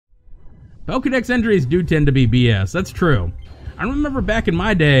Pokedex entries do tend to be BS. That's true. I remember back in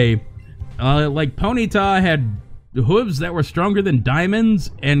my day, like Ponyta had hooves that were stronger than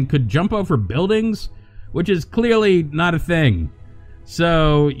diamonds and could jump over buildings, which is clearly not a thing.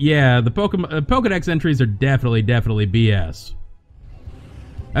 So yeah, the Pokedex entries are definitely BS.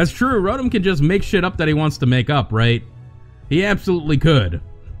 That's true. Rotom can just make shit up that he wants to make up, right? He absolutely could.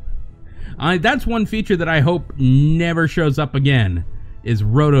 That's one feature that I hope never shows up again, is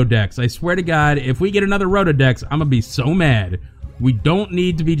RotoDex. I swear to God, if we get another RotoDex, I'm gonna be so mad. We don't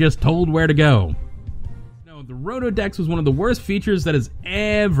need to be just told where to go. No, the RotoDex was one of the worst features that has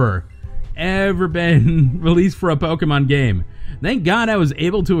ever been released for a Pokemon game. Thank God I was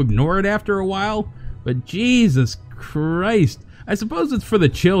able to ignore it after a while, but Jesus Christ. I suppose it's for the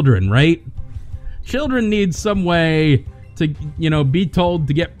children, right? Children need some way to, you know, be told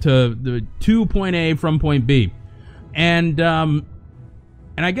to get to point A from point B. And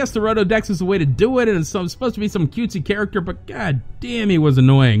I guess the RotoDex is the way to do it, and it's supposed to be some cutesy character, but god damn, he was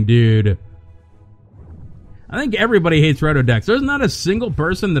annoying, dude. I think everybody hates RotoDex. There's not a single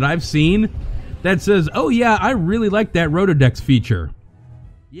person that I've seen that says, oh yeah, I really like that RotoDex feature.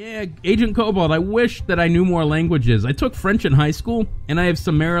 Yeah, Agent Cobalt, I wish that I knew more languages. I took French in high school, and I have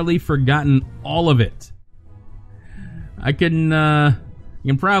summarily forgotten all of it. I can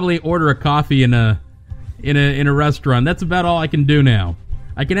probably order a coffee in a restaurant. That's about all I can do now.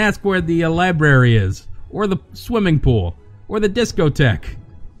 I can ask where the library is, or the swimming pool, or the discotheque.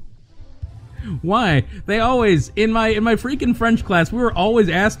 Why? They always, in my freaking French class, we were always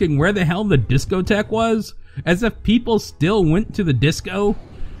asking where the hell the discotheque was, as if people still went to the disco.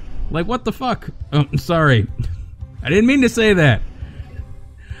 Like, what the fuck? Oh, sorry. I didn't mean to say that.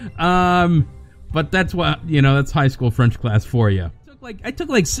 But that's what, you know, that's high school French class for you. I took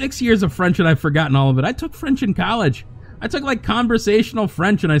like 6 years of French and I've forgotten all of it. I took French in college. I took like conversational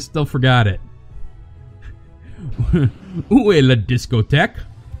French and I still forgot it. Où est la discothèque?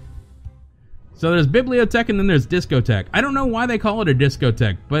 So there's bibliothèque and then there's discothèque. I don't know why they call it a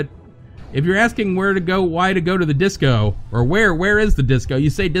discothèque, but if you're asking where to go, why to go to the disco, or where is the disco, you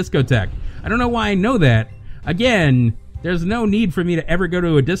say discothèque. I don't know why I know that. Again, there's no need for me to ever go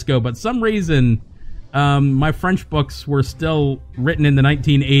to a disco, but some reason my French books were still written in the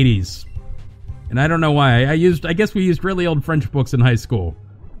 1980s. And I don't know why. I guess we used really old French books in high school.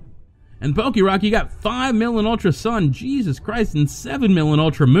 And Pokerock, you got 5 mil in Ultra Sun, Jesus Christ, and 7 mil in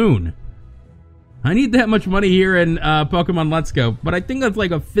Ultra Moon. I need that much money here in Pokemon Let's Go, but I think that's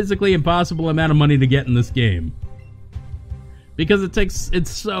like a physically impossible amount of money to get in this game. Because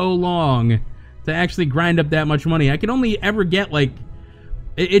it's so long to actually grind up that much money. I can only ever get like,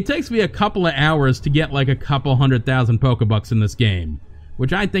 it takes me a couple of hours to get like a couple 100,000 Pokebucks in this game,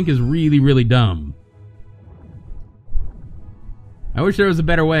 which I think is really, really dumb. I wish there was a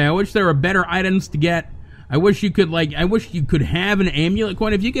better way. I wish there were better items to get. I wish you could have an amulet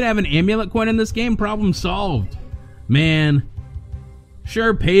coin. If you could have an amulet coin in this game, problem solved. Man.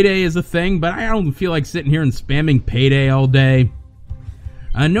 Sure, payday is a thing, but I don't feel like sitting here and spamming payday all day.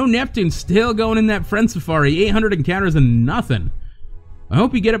 No Neptune, still going in that Friend Safari. 800 encounters and nothing. I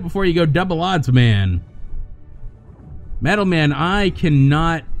hope you get it before you go double odds, man. Metal Man, I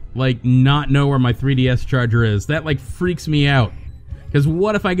cannot, like, not know where my 3DS charger is. That, like, freaks me out. Because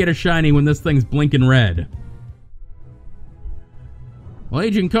what if I get a shiny when this thing's blinking red? Well,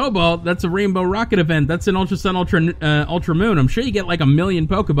 Agent Cobalt, that's a Rainbow Rocket event. That's an Ultra Sun, Ultra Moon. I'm sure you get like 1,000,000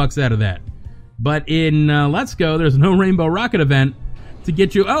 Pokebucks out of that. But in Let's Go, there's no Rainbow Rocket event to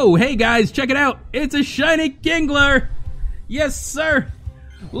get you... Oh, hey guys, check it out. It's a Shiny Kingler. Yes, sir.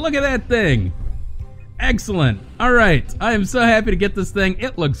 Look at that thing. Excellent. All right. I am so happy to get this thing.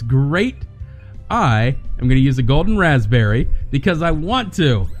 It looks great. I am going to use a golden raspberry because I want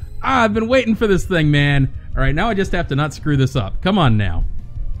to. I've been waiting for this thing, man. All right, now I just have to not screw this up. Come on now.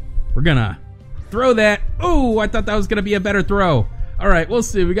 We're going to throw that. Oh, I thought that was going to be a better throw. All right, we'll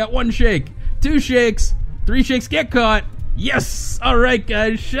see. We got 1 shake, 2 shakes, 3 shakes. Get caught. Yes. All right,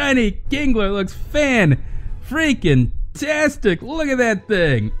 guys. Shiny Kingler looks fan-freaking-tastic. Look at that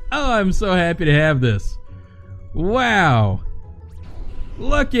thing. Oh, I'm so happy to have this. Wow.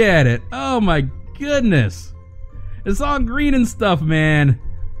 Look at it. Oh, my goodness. It's all green and stuff, man.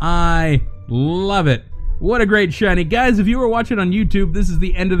 I love it. What a great shiny. Guys, if you were watching on YouTube, this is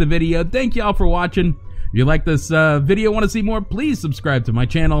the end of the video. Thank y'all for watching. If you like this video, want to see more, please subscribe to my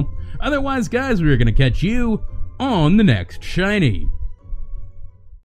channel. Otherwise, guys, we're going to catch you on the next shiny.